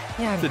attack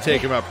to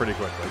take him out pretty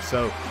quickly.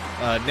 So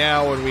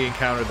now when we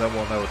encounter them,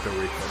 we'll know what their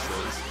weakness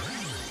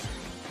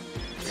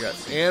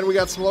is. And we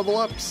got some level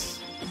ups.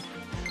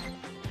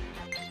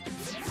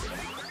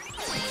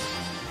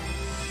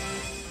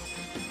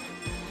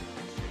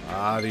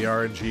 Ah, the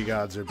RNG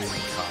gods are being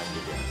kind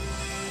again.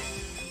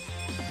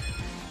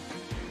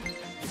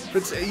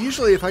 But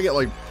usually if I get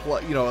like,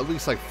 you know, at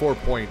least like 4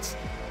 points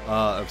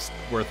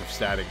worth of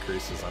stat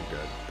increases, I'm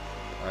good.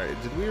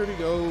 Alright, did we already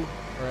go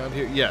around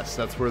here? Yes,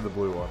 that's where the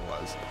blue one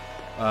was.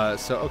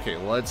 So, okay,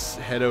 let's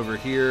head over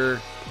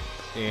here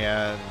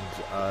and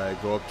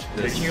go up to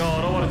this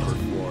upper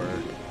floor.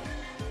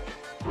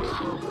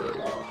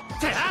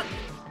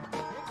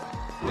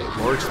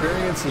 More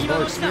experience is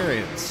more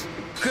experience.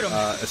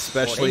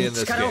 Especially in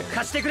this game.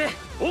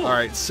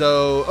 Alright,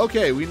 so,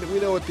 okay, we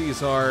know what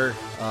these are.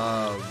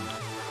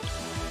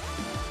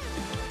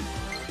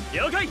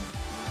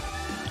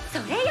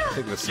 I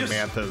think the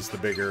Samantha is the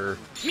bigger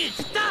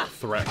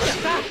threat.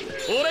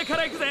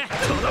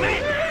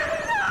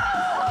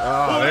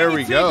 Oh, there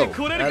we go.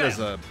 That is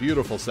a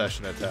beautiful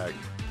session attack.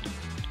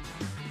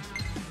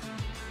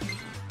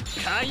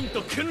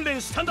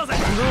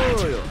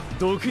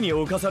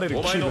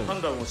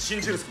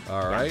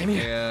 Alright,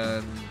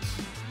 and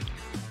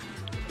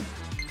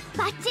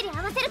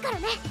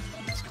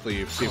let's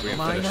Cleave, see if we can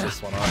finish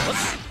this one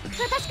off.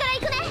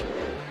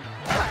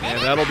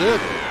 And that'll do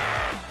it.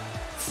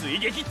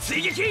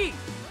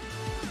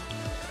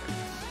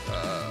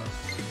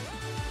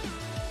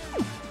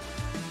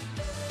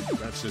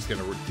 That's just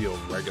gonna deal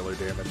regular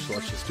damage, so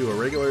let's just do a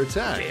regular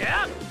attack.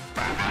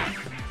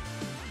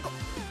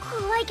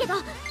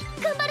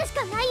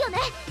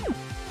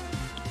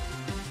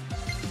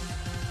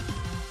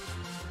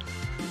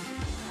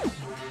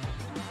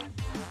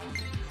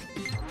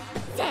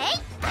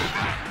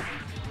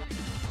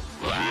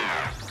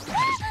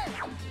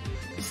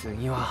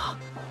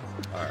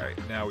 Alright,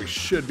 now we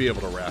should be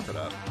able to wrap it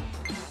up.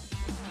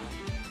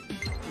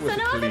 With a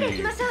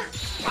Cleave.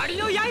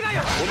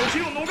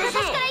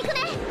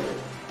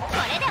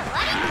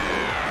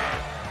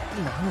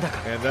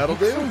 And that'll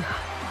do.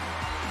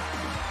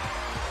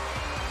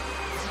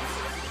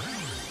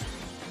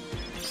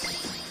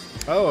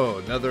 Oh,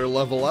 another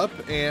level up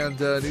and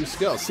a new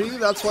skill. See,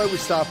 that's why we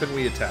stop and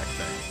we attack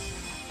things.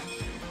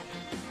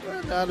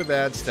 Not a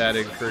bad stat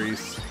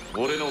increase.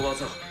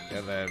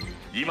 And then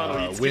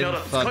Wind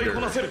Thunder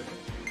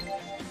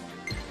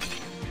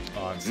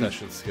on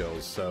session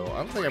skills. So I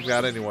don't think I've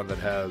got anyone that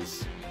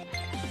has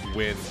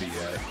Wind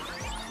yet.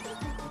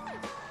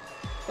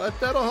 But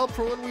that'll help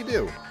for when we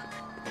do.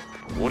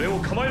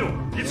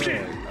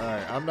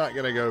 Alright, I'm not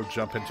going to go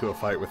jump into a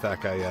fight with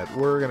that guy yet.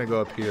 We're going to go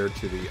up here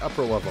to the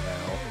upper level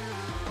now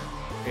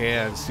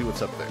and see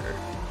what's up there.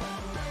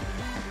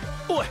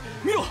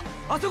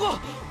 あそこ。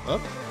 Oh,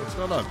 what's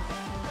going on?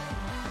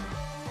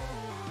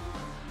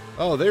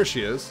 Oh, there she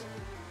is.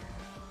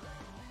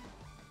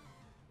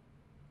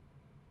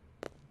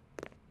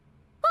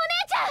 お姉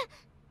ち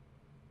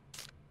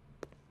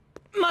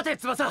ゃん。待て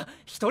翼、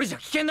一人じゃ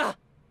危険だ。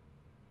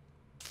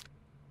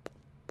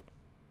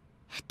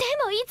で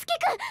もいつき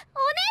くん、お姉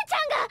ちゃ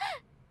んが。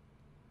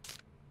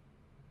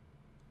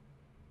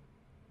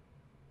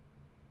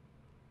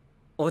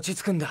落ち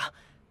着くんだ。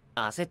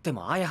焦って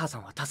も綾葉さ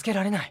んは助け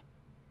られない。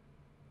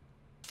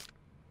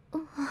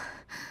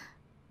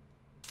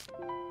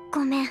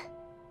ごめん。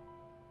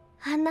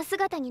あんな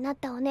姿になっ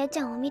たお姉ち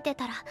ゃんを見て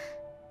たら、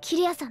キ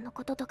リアさんの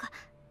こととか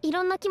い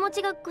ろんな気持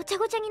ちがごちゃ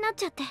ごちゃになっ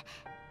ちゃって、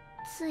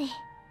つい。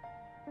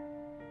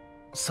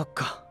そっ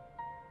か。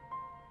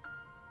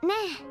ね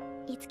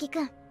え、いつき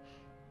くん。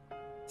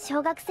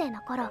小学生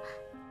の頃、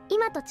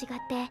今と違っ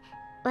て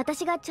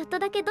私がちょっと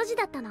だけドジ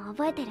だったの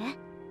覚えてる？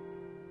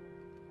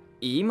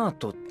今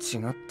と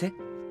違って？うん。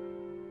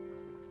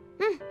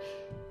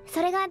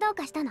それがどう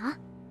かしたの？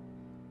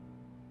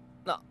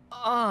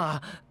あ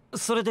あ、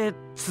それで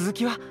続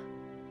きは？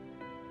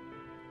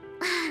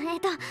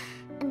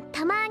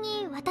たま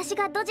に私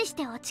がドジし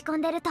て落ち込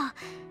んでると、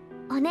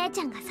お姉ち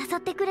ゃんが誘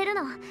ってくれる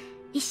の。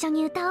一緒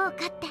に歌おう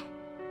かって。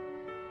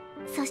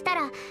そした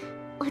ら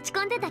落ち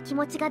込んでた気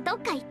持ちがどっ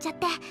か行っちゃっ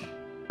て、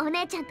お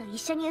姉ちゃんと一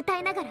緒に歌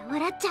いながら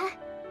笑っちゃう。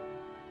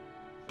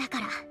だか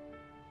ら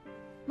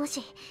も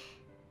し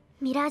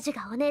ミラージュ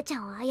がお姉ちゃ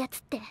んを操っ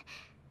て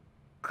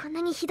こん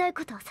なにひどい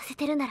ことをさせ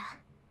てるなら、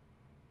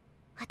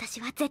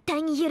私は絶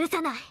対に許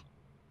さない。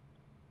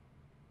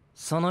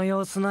その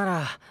様子な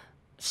ら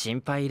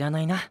心配いら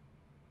ないな。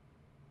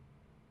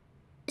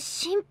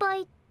心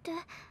配って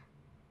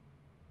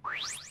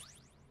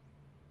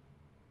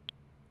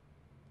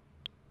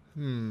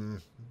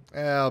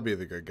？I'll be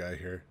the good guy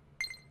here.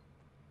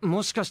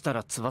 もしかした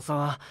ら翼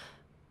は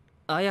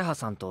綾葉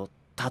さんと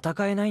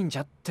戦えないんじ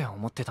ゃって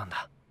思ってたん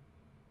だ。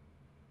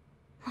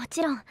も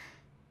ちろん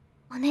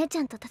お姉ち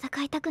ゃんと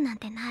戦いたくなん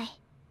てな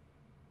い。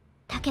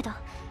だけど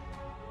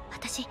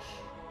私、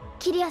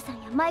キリアさ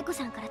んやマイコ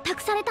さんから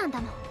託されたん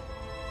だもん。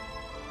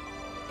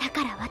だ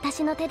から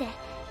私の手で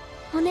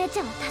お姉ち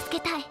ゃんを助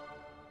けたい。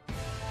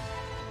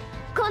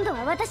今度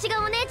は私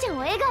がお姉ちゃんを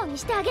笑顔に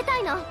してあげた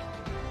いの。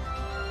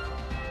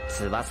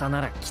翼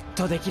ならきっ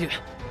とできる。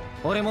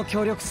俺も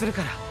協力する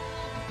から。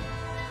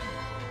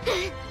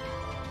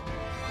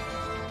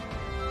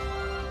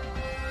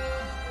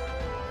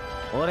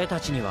俺た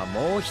ちには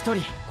もう一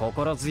人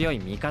心強い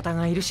味方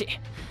がいるし、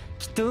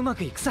きっとうま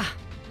くいくさ。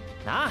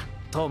なあ、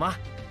トーマ。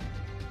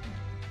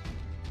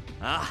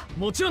ああ、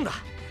もちろんだ。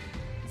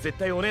絶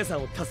対お姉さ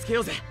んを助け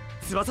ようぜ、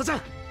翼ちゃん。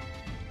い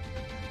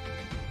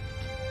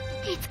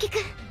つきくん、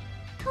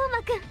トー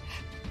マくん、あ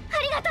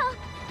りがと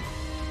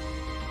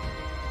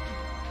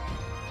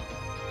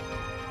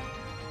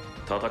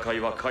う。戦い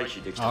は回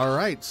避できた。 All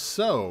right,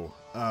 so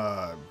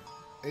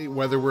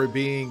whether we're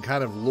being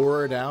kind of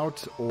lured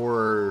out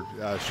or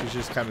she's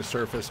just kind of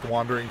surfaced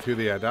wandering through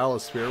the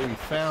Idolosphere, we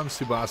found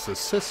Tsubasa's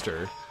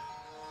sister,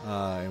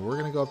 and we're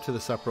gonna go up to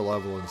this upper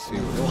level and see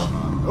what's going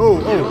on. Oh,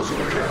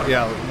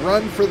 yeah,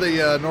 run for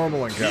the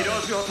normal encounter.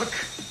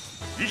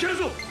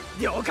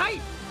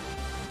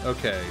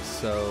 Okay,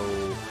 so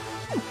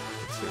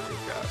let's see what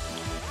we've got.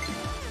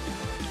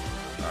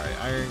 Alright,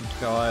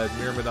 Ironclad,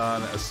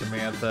 Myrmidon, a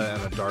Samantha,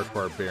 and a Dark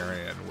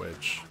Barbarian,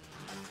 which,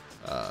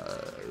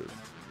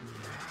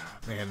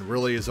 man,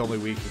 really is only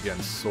weak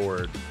against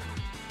Sword.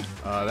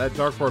 That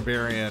Dark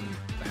Barbarian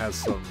has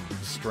some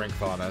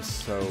strength on us,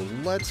 so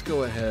let's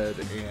go ahead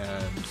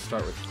and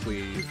start with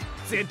Cleave.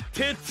 See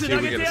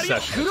if we get a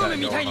session attack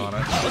going on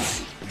it.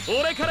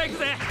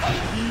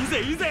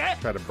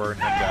 Try to burn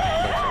him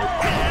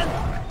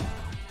down.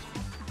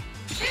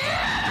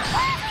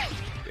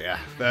 Yeah,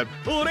 that.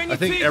 I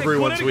think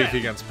everyone's weak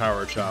against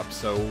Power Chop,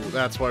 so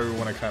that's why we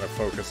want to kind of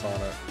focus on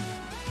it.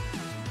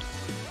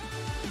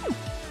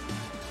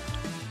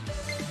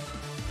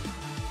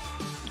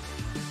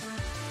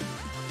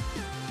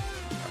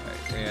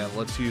 Alright, and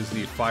let's use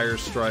the Fire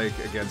Strike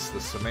against the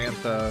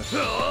Samantha.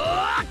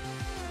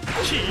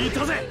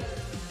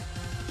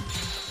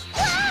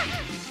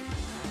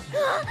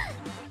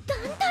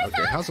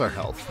 Okay, how's our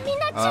health?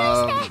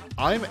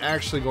 I'm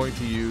actually going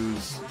to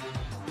use...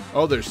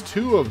 Oh, there's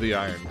two of the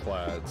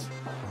Ironclads.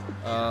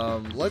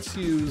 Let's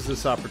use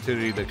this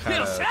opportunity to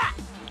kind of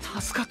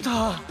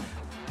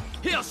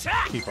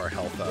keep our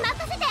health up.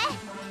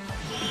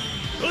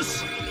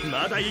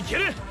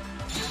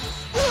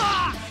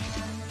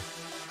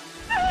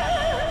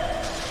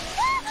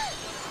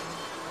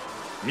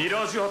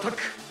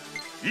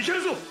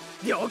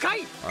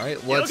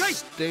 Alright, let's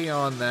stay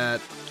on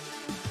that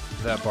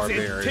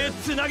barbarian.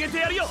 See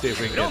if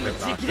we can get him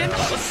knocked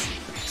out.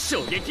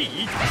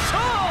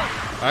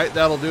 Alright,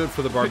 that'll do it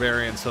for the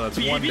barbarian, so that's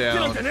one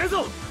down.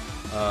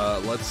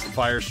 Let's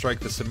Fire Strike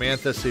the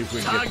Samantha, see if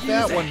we can get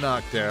that one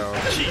knocked down.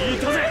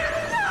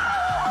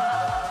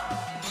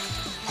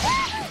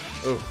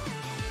 Oh.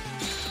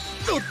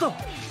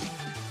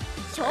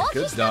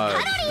 Good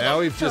dodge. Now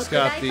we've just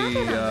got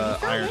the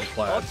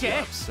ironclads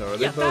left. So are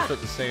they both at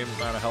the same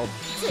amount of health?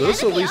 So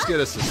this will at least get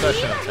us a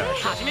session attack.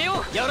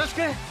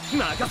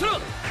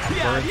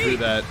 Burn through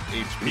that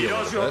HP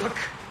a little bit.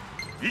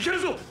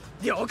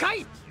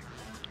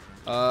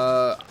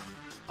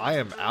 I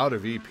am out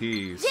of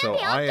EP, so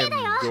I am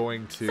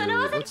going to,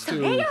 let's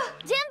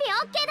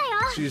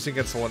use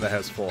against the one that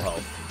has full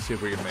health. Let's see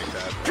if we can make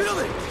that.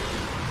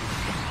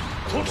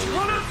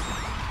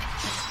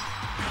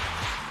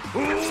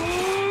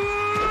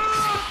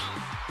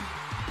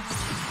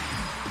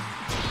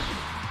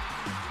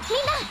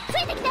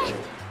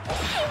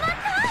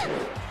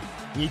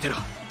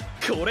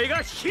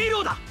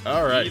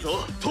 All right.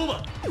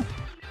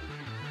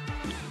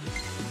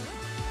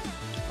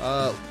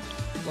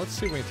 Let's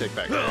see if we can take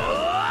back.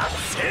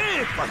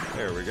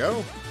 There we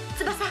go.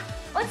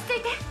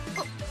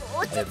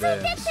 And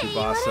then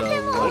Tsubasa,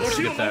 let's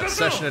get that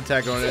session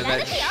attack going, and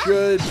that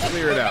should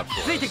clear it out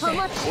for us.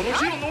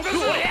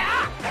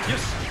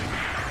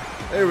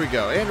 There we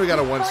go, and we got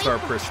a 1-star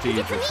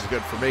prestige, which is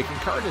good for making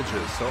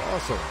carnages, so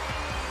awesome.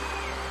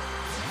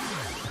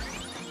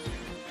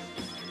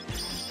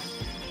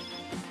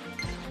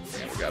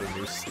 We got a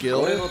new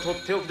skill.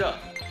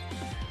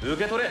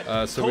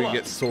 So we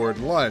get sword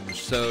lunge.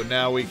 So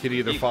now we could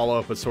either follow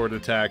up a sword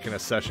attack in a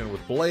session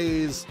with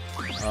blaze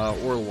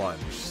or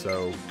lunge.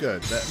 So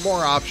good.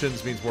 More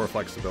options means more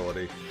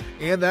flexibility.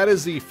 And that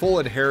is the full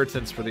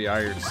inheritance for the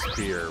Iron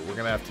Spear. We're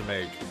going to have to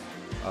make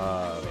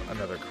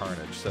another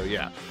Carnage. So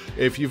yeah,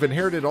 if you've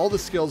inherited all the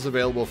skills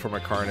available from a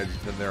Carnage,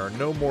 then there are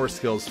no more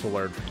skills to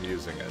learn from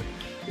using it.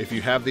 If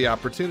you have the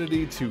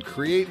opportunity to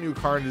create new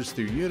Carnages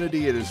through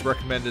Unity, it is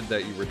recommended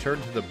that you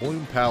return to the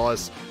Bloom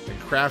Palace and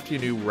craft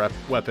your new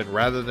weapon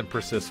rather than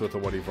persist with the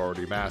one you've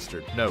already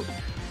mastered. Note,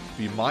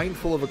 be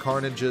mindful of a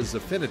Carnage's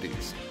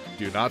affinities.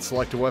 Do not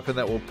select a weapon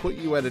that will put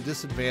you at a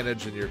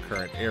disadvantage in your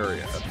current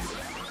area.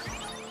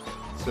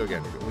 So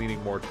again,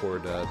 leaning more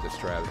toward the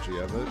strategy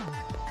of it.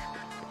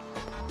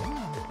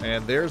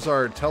 And there's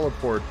our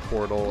teleport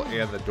portal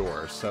and the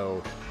door.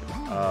 So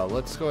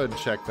let's go ahead and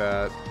check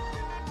that.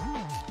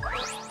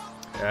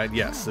 And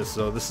yes, this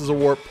is a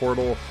warp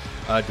portal.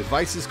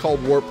 Devices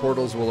called warp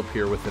portals will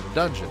appear within a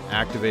dungeon.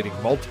 Activating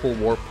multiple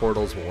warp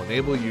portals will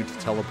enable you to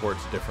teleport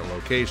to different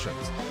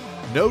locations.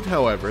 Note,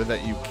 however,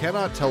 that you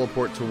cannot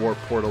teleport to warp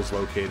portals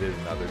located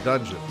in other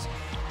dungeons.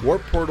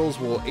 Warp portals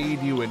will aid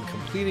you in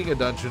completing a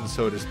dungeon,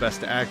 so it is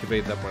best to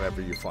activate them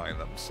whenever you find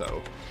them.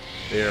 So,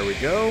 there we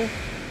go.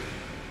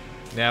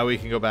 Now we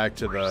can go back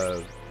to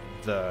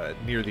the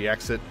near the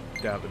exit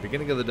down at the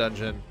beginning of the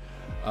dungeon,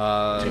 and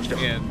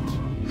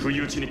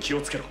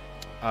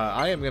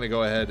I am going to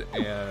go ahead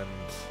and get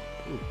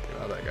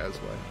out of that guy's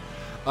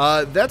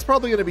way. That's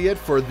probably going to be it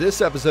for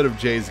this episode of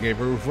Jay's Game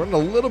Room. We've run a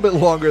little bit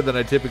longer than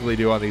I typically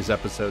do on these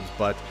episodes,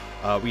 but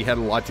we had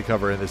a lot to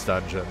cover in this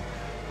dungeon.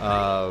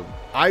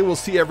 I will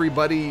see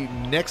everybody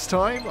next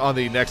time on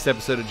the next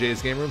episode of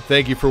Jay's Game Room.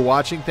 Thank you for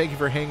watching. Thank you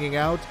for hanging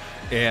out,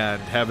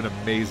 and have an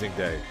amazing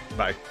day.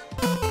 Bye.